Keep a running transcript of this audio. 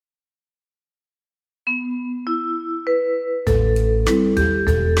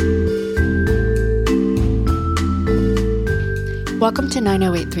Welcome to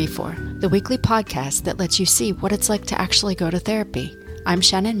 90834, the weekly podcast that lets you see what it's like to actually go to therapy. I'm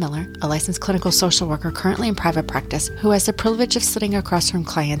Shannon Miller, a licensed clinical social worker currently in private practice who has the privilege of sitting across from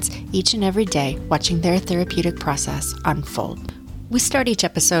clients each and every day watching their therapeutic process unfold. We start each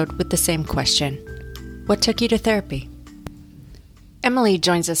episode with the same question: what took you to therapy? Emily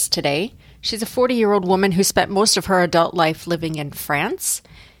joins us today. She's a 40-year-old woman who spent most of her adult life living in France.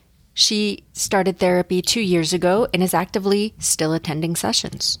 She started therapy 2 years ago and is actively still attending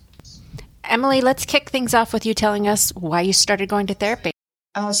sessions. Emily, let's kick things off with you telling us why you started going to therapy.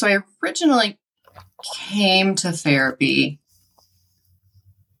 So I originally came to therapy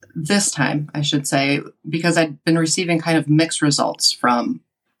this time, I should say, because I'd been receiving kind of mixed results from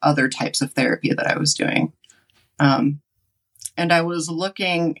other types of therapy that I was doing. And I was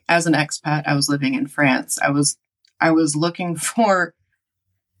looking, as an expat, I was living in France. I was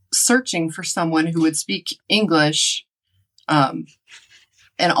searching for someone who would speak English, and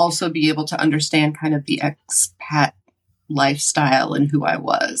also be able to understand kind of the expat lifestyle and who I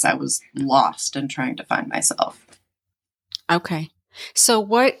was. I was lost and trying to find myself. Okay. So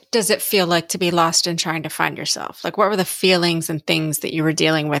what does it feel like to be lost and trying to find yourself? Like, what were the feelings and things that you were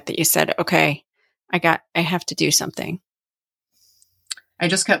dealing with that you said, okay, I have to do something? I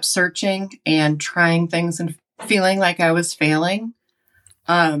just kept searching and trying things and feeling like I was failing.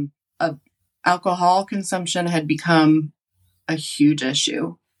 Alcohol consumption had become a huge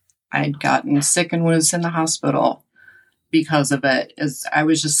issue. I'd gotten sick and was in the hospital because of it, as I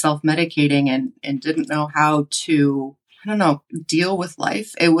was just self-medicating and didn't know how to, deal with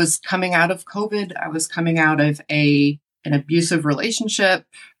life. It was coming out of COVID. I was coming out of an abusive relationship.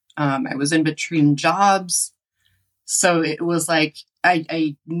 I was in between jobs. So it was like,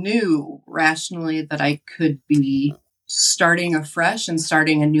 I knew rationally that I could be starting afresh and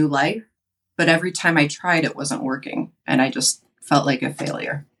starting a new life. But every time I tried, it wasn't working. And I just felt like a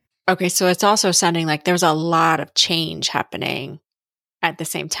failure. Okay, so it's also sounding like there's a lot of change happening at the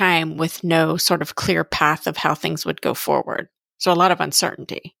same time with no sort of clear path of how things would go forward. So a lot of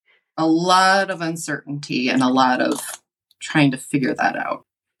uncertainty. A lot of uncertainty and a lot of trying to figure that out.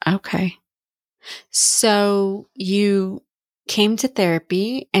 Okay. So you came to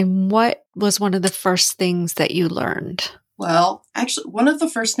therapy, and what was one of the first things that you learned? Well, actually, one of the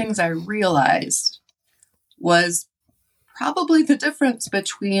first things I realized was probably the difference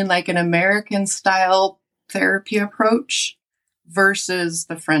between like an American style therapy approach versus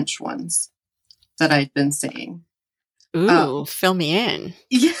the French ones that I'd been seeing. Ooh, fill me in.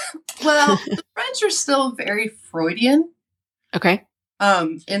 Yeah. Well, the French are still very Freudian. Okay.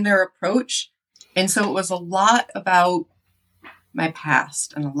 In their approach. And so it was a lot about my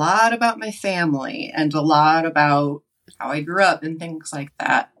past and a lot about my family and a lot about how I grew up and things like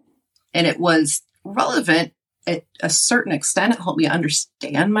that. And it was relevant at a certain extent. It helped me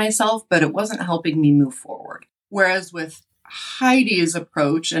understand myself, but it wasn't helping me move forward. Whereas with Heidi's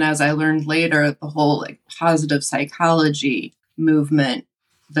approach, and as I learned later, the whole like positive psychology movement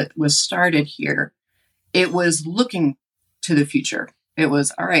that was started here, it was looking to the future. It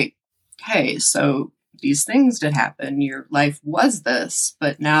was, all right, okay, so these things did happen. Your life was this,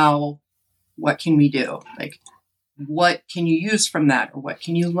 but now what can we do? Like, what can you use from that? Or what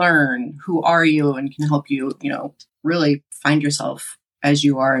can you learn? Who are you? And can help you, really find yourself as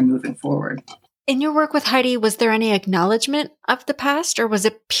you are and moving forward. In your work with Heidi, was there any acknowledgement of the past, or was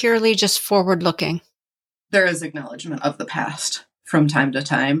it purely just forward looking? There is acknowledgement of the past from time to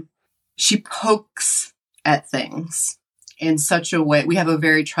time. She pokes at things in such a way. We have a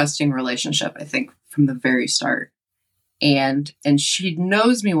very trusting relationship, I think, from the very start. And she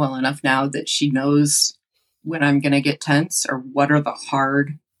knows me well enough now that she knows when I'm going to get tense or what are the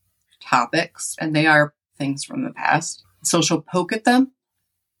hard topics. And they are things from the past. So she'll poke at them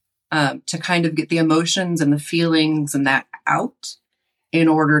to kind of get the emotions and the feelings and that out in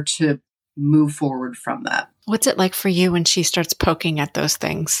order to move forward from that. What's it like for you when she starts poking at those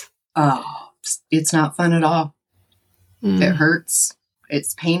things? Oh, it's not fun at all. It hurts.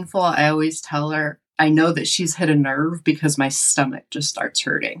 It's painful. I always tell her, I know that she's hit a nerve because my stomach just starts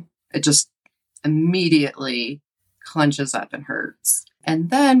hurting. It just immediately clenches up and hurts.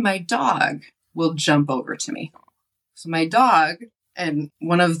 And then my dog will jump over to me. So my dog, and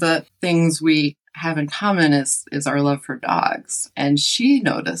one of the things we have in common is our love for dogs. And she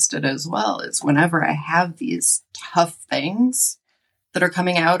noticed it as well, is whenever I have these tough things that are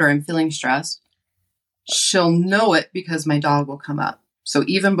coming out or I'm feeling stressed, she'll know it because my dog will come up. So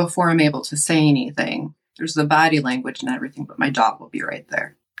even before I'm able to say anything, there's the body language and everything, but my dog will be right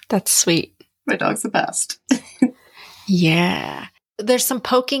there. That's sweet. My dog's the best. Yeah. There's some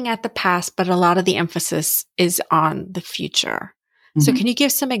poking at the past, but a lot of the emphasis is on the future. So can you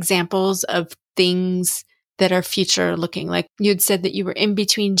give some examples of things that are future looking? Like you'd said that you were in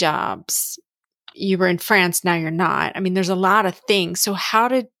between jobs. You were in France, now you're not. I mean, there's a lot of things. So how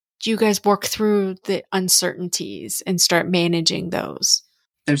did you guys work through the uncertainties and start managing those?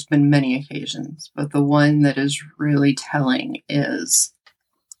 There's been many occasions, but the one that is really telling is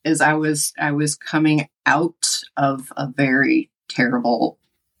I was coming out of a very terrible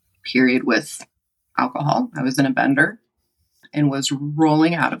period with alcohol. I was in a bender and was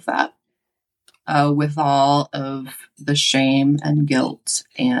rolling out of that with all of the shame and guilt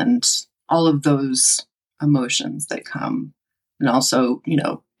and all of those emotions that come. And also,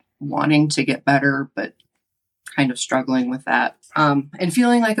 wanting to get better, but kind of struggling with that and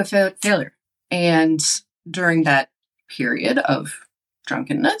feeling like a failure. And during that period of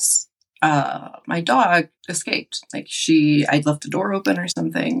drunkenness, my dog escaped. I'd left the door open or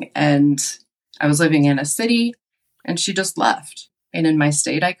something, and I was living in a city, and she just left. And in my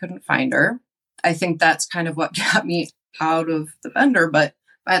state, I couldn't find her. I think that's kind of what got me out of the bender. But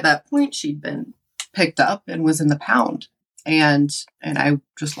by that point, she'd been picked up and was in the pound, and I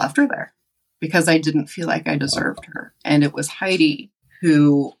just left her there because I didn't feel like I deserved her. And it was Heidi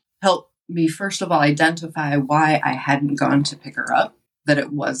who helped me, first of all, identify why I hadn't gone to pick her up, that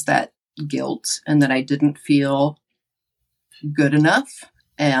it was that guilt and that I didn't feel good enough.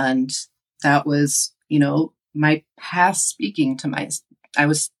 And that was, my past speaking to I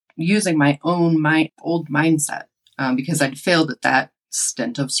was using my old mindset because I'd failed at that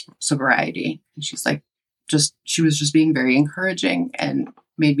stint of sobriety. And she's like, she was just being very encouraging and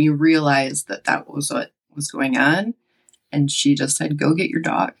made me realize that was what was going on. And she just said, go get your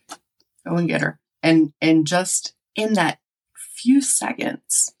dog, go and get her. And just in that few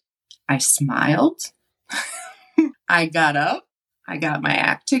seconds, I smiled. I got up, I got my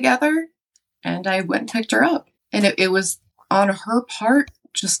act together, and I went and picked her up. And it was on her part,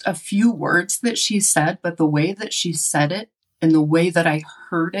 just a few words that she said, but the way that she said it and the way that I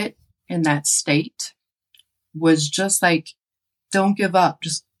heard it in that state was just like, don't give up.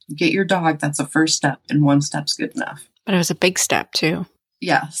 Just get your dog. That's the first step, and one step's good enough. But it was a big step too.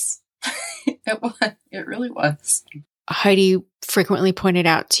 Yes, it was. It really was. Heidi frequently pointed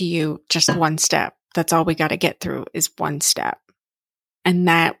out to you, just one step. That's all we got to get through is one step. And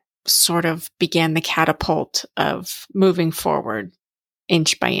that sort of began the catapult of moving forward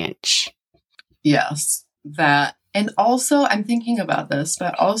inch by inch. Yes, that. And also, I'm thinking about this,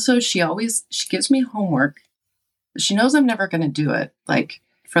 but also she gives me homework. She knows I'm never going to do it,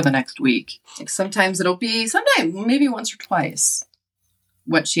 for the next week. Sometimes maybe once or twice.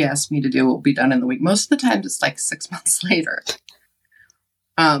 What she asked me to do will be done in the week. Most of the time, it's 6 months later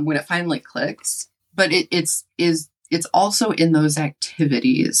when it finally clicks. But it's also in those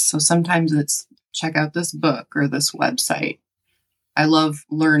activities. So sometimes it's check out this book or this website. I love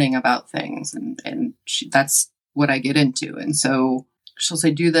learning about things, and that's what I get into. And so she'll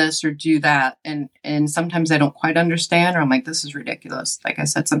say, do this or do that. And sometimes I don't quite understand, or I'm like, this is ridiculous. Like I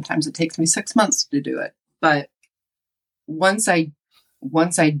said, sometimes it takes me 6 months to do it. But once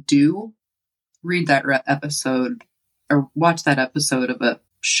I do read that episode or watch that episode of a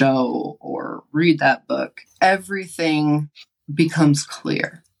show or read that book, everything becomes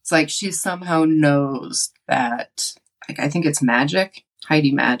clear. It's like she somehow knows that, I think it's magic,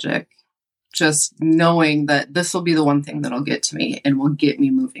 Heidi magic, just knowing that this will be the one thing that'll get to me and will get me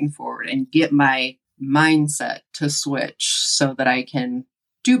moving forward and get my mindset to switch so that I can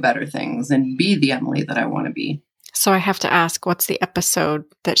do better things and be the Emily that I want to be. So I have to ask, what's the episode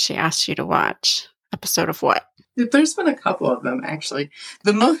that she asked you to watch? Episode of what? There's been a couple of them, actually.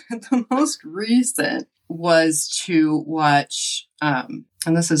 The most recent was to watch, and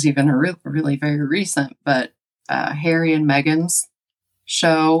this is even really very recent, but Harry and Meghan's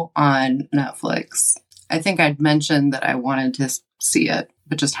show on Netflix. I think I'd mentioned that I wanted to see it,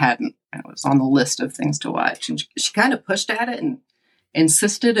 but just hadn't. It was on the list of things to watch. And she kind of pushed at it and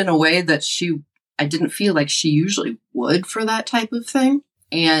insisted in a way that I didn't feel like she usually would for that type of thing.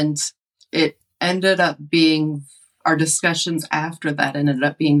 And it ended up being, our discussions after that ended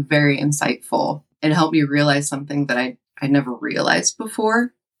up being very insightful and helped me realize something that I never realized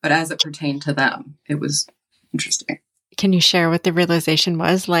before. But as it pertained to them, it was interesting. Can you share what the realization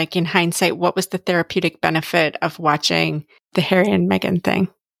was? Like, in hindsight, what was the therapeutic benefit of watching the Harry and Meghan thing?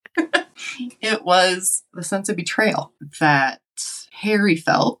 It was the sense of betrayal that Harry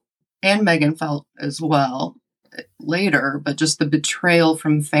felt and Meghan felt as well later, but just the betrayal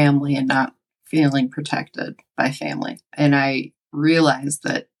from family and not feeling protected by family. And I realized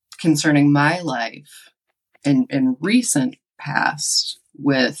that concerning my life in recent past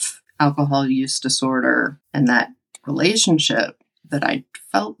with alcohol use disorder and that relationship, that I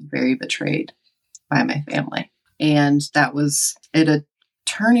felt very betrayed by my family. And that was at a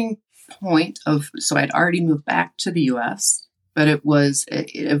turning point so I'd already moved back to the US, but it was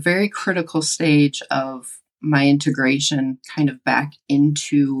a very critical stage of my integration kind of back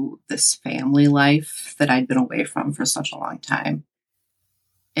into this family life that I'd been away from for such a long time.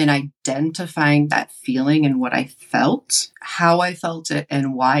 And identifying that feeling and what I felt, how I felt it,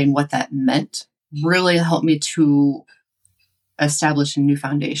 and why and what that meant really helped me to establish a new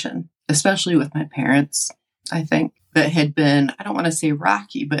foundation, especially with my parents, I think, that had been, I don't want to say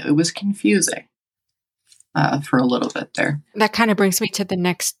rocky, but it was confusing for a little bit there. That kind of brings me to the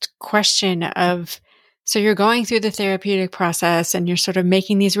next question of, so you're going through the therapeutic process and you're sort of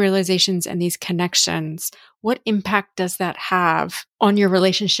making these realizations and these connections. What impact does that have on your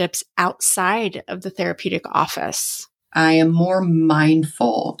relationships outside of the therapeutic office? I am more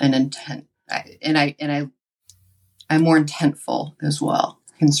mindful and intent, I'm more intentful as well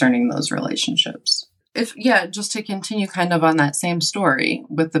concerning those relationships. Just to continue kind of on that same story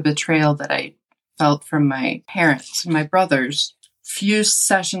with the betrayal that I felt from my parents, my brothers. Few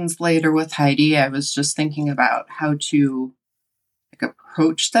sessions later with Heidi, I was just thinking about how to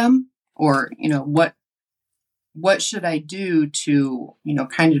approach them, or, what should I do to,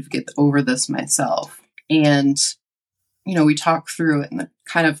 kind of get over this myself. And, we talked through it, and the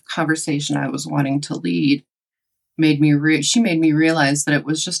kind of conversation I was wanting to lead she made me realize that it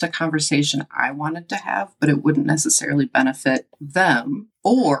was just a conversation I wanted to have, but it wouldn't necessarily benefit them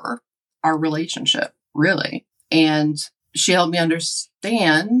or our relationship, really. And she helped me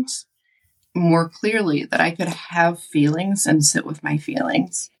understand more clearly that I could have feelings and sit with my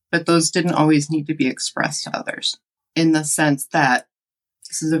feelings, but those didn't always need to be expressed to others, in the sense that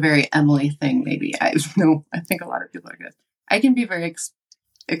this is a very Emily thing, maybe. I think a lot of people are good. I can be very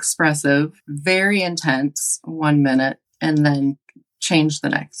expressive, very intense 1 minute, and then change the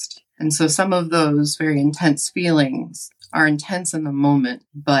next. And so some of those very intense feelings are intense in the moment,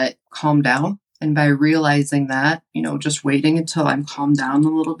 but calm down. And by realizing that, just waiting until I'm calmed down a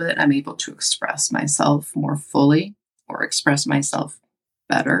little bit, I'm able to express myself more fully or express myself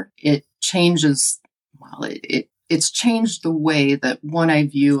better. It changes, it's changed the way that, one, I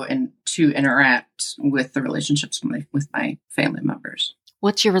view and to interact with the relationships with my family members.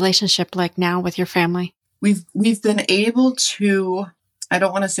 What's your relationship like now with your family? We've been able to, I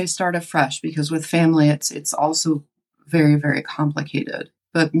don't want to say start afresh, because with family, it's also very, very complicated.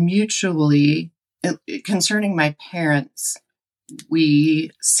 But mutually, concerning my parents,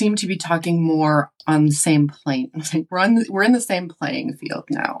 we seem to be talking more on the same plane. We're in the same playing field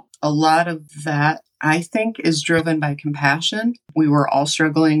now. A lot of that, I think, is driven by compassion. We were all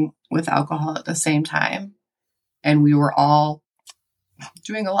struggling with alcohol at the same time, and we were all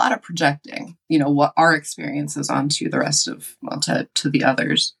doing a lot of projecting, what our experiences onto the rest of, to the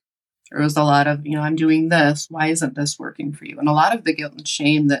others. There was a lot of, I'm doing this. Why isn't this working for you? And a lot of the guilt and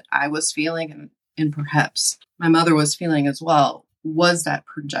shame that I was feeling, and perhaps my mother was feeling as well, was that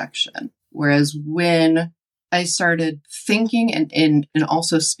projection. Whereas when I started thinking and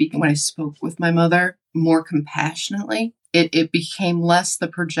also speaking, when I spoke with my mother more compassionately, it became less the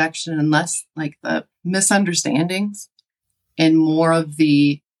projection and less like the misunderstandings, and more of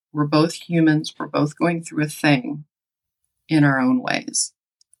we're both humans, we're both going through a thing in our own ways.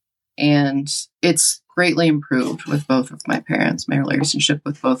 And it's greatly improved with both of my parents, my relationship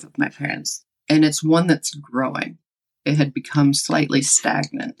with both of my parents. And it's one that's growing. It had become slightly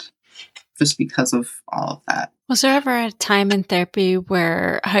stagnant just because of all of that. Was there ever a time in therapy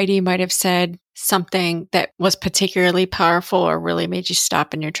where Heidi might have said something that was particularly powerful or really made you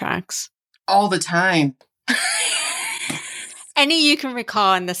stop in your tracks? All the time. Any you can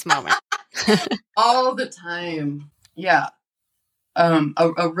recall in this moment? All the time. Yeah.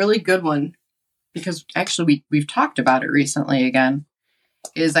 A really good one, because actually we've talked about it recently again,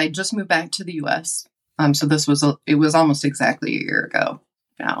 is I just moved back to the US. So it was almost exactly a year ago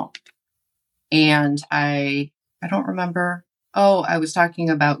now. And I don't remember. Oh, I was talking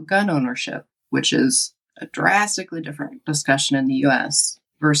about gun ownership, which is a drastically different discussion in the US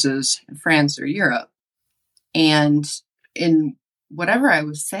versus France or Europe. And in whatever I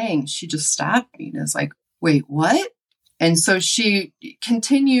was saying, she just stopped me and was like, wait, what? And so she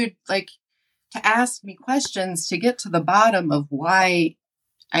continued to ask me questions to get to the bottom of why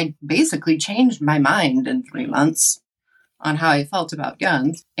I basically changed my mind in 3 months on how I felt about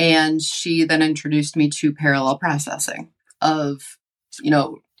guns. And she then introduced me to parallel processing of,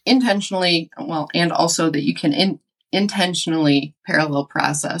 intentionally, and also that you can intentionally parallel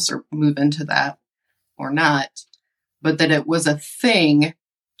process or move into that or not, but that it was a thing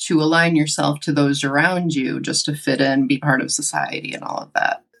to align yourself to those around you just to fit in, be part of society and all of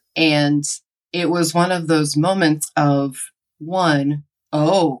that. And it was one of those moments of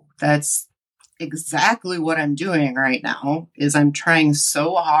that's exactly what I'm doing right now is I'm trying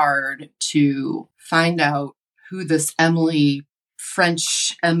so hard to find out who this Emily,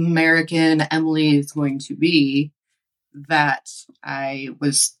 French American Emily is going to be, that I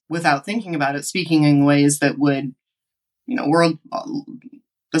was, without thinking about it, speaking in ways that would,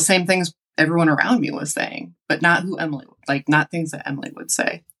 the same things everyone around me was saying, but not who Emily, not things that Emily would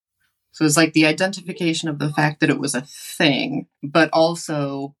say. So it's like the identification of the fact that it was a thing, but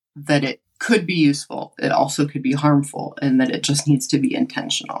also that it could be useful. It also could be harmful, and that it just needs to be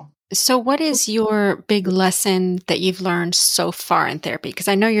intentional. So what is your big lesson that you've learned so far in therapy? Because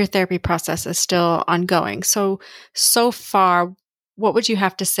I know your therapy process is still ongoing. So far, what would you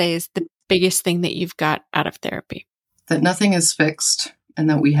have to say is the biggest thing that you've got out of therapy? That nothing is fixed and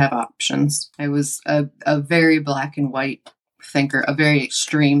that we have options. I was a very black and white thinker, a very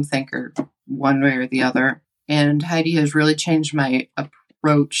extreme thinker, one way or the other. And Heidi has really changed my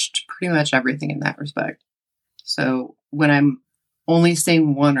approach to pretty much everything in that respect. So when I'm only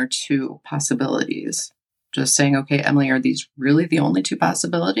seeing one or two possibilities, just saying, okay, Emily, are these really the only two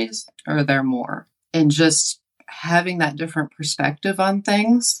possibilities? Or are there more? And just having that different perspective on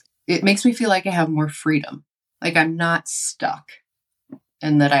things, it makes me feel like I have more freedom. Like I'm not stuck,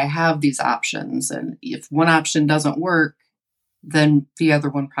 and that I have these options. And if one option doesn't work, then the other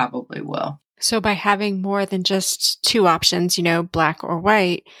one probably will. So by having more than just two options, black or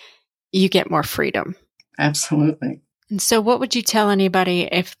white, you get more freedom. Absolutely. And so what would you tell anybody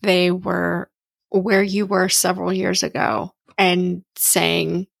if they were where you were several years ago and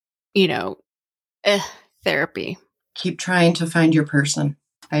saying, therapy? Keep trying to find your person.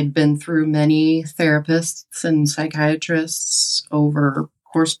 I'd been through many therapists and psychiatrists over, of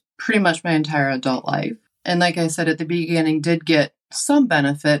course, pretty much my entire adult life. And like I said at the beginning, did get some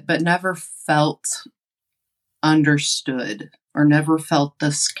benefit, but never felt understood or never felt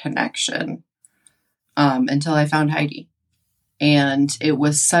this connection until I found Heidi. And it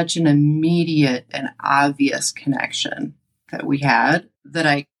was such an immediate and obvious connection that we had that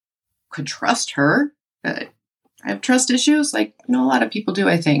I could trust her. I have trust issues like a lot of people do,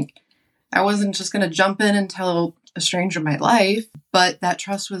 I think. I wasn't just going to jump in and tell a stranger my life, but that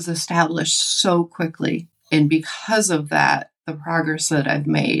trust was established so quickly. And because of that, the progress that I've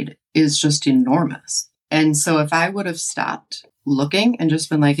made is just enormous. And so if I would have stopped looking and just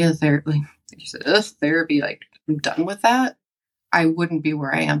been like, therapy, I'm done with that, I wouldn't be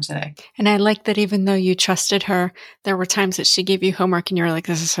where I am today. And I like that even though you trusted her, there were times that she gave you homework and you were like,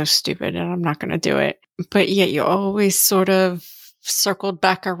 this is so stupid and I'm not going to do it. But yet you always sort of circled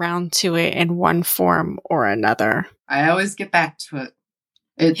back around to it in one form or another. I always get back to it.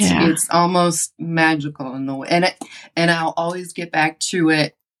 It's almost magical in the way. And I'll always get back to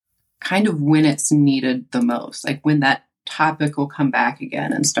it kind of when it's needed the most, like when that topic will come back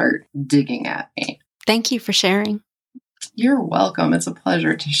again and start digging at me. Thank you for sharing. You're welcome. It's a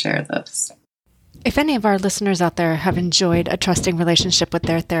pleasure to share this. If any of our listeners out there have enjoyed a trusting relationship with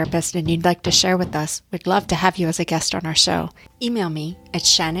their therapist and you'd like to share with us, we'd love to have you as a guest on our show. Email me at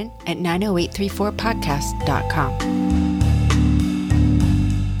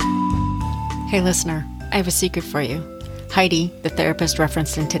shannon@90834podcast.com. Hey listener, I have a secret for you. Heidi, the therapist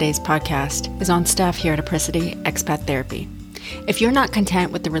referenced in today's podcast, is on staff here at Apricity Expat Therapy. If you're not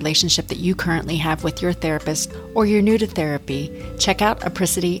content with the relationship that you currently have with your therapist or you're new to therapy, check out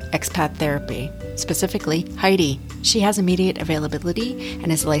Apricity Expat Therapy, specifically Heidi. She has immediate availability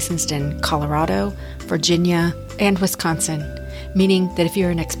and is licensed in Colorado, Virginia, and Wisconsin, meaning that if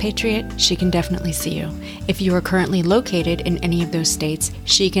you're an expatriate, she can definitely see you. If you are currently located in any of those states,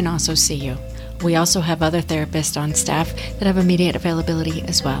 she can also see you. We also have other therapists on staff that have immediate availability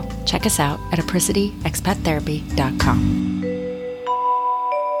as well. Check us out at apricityexpattherapy.com.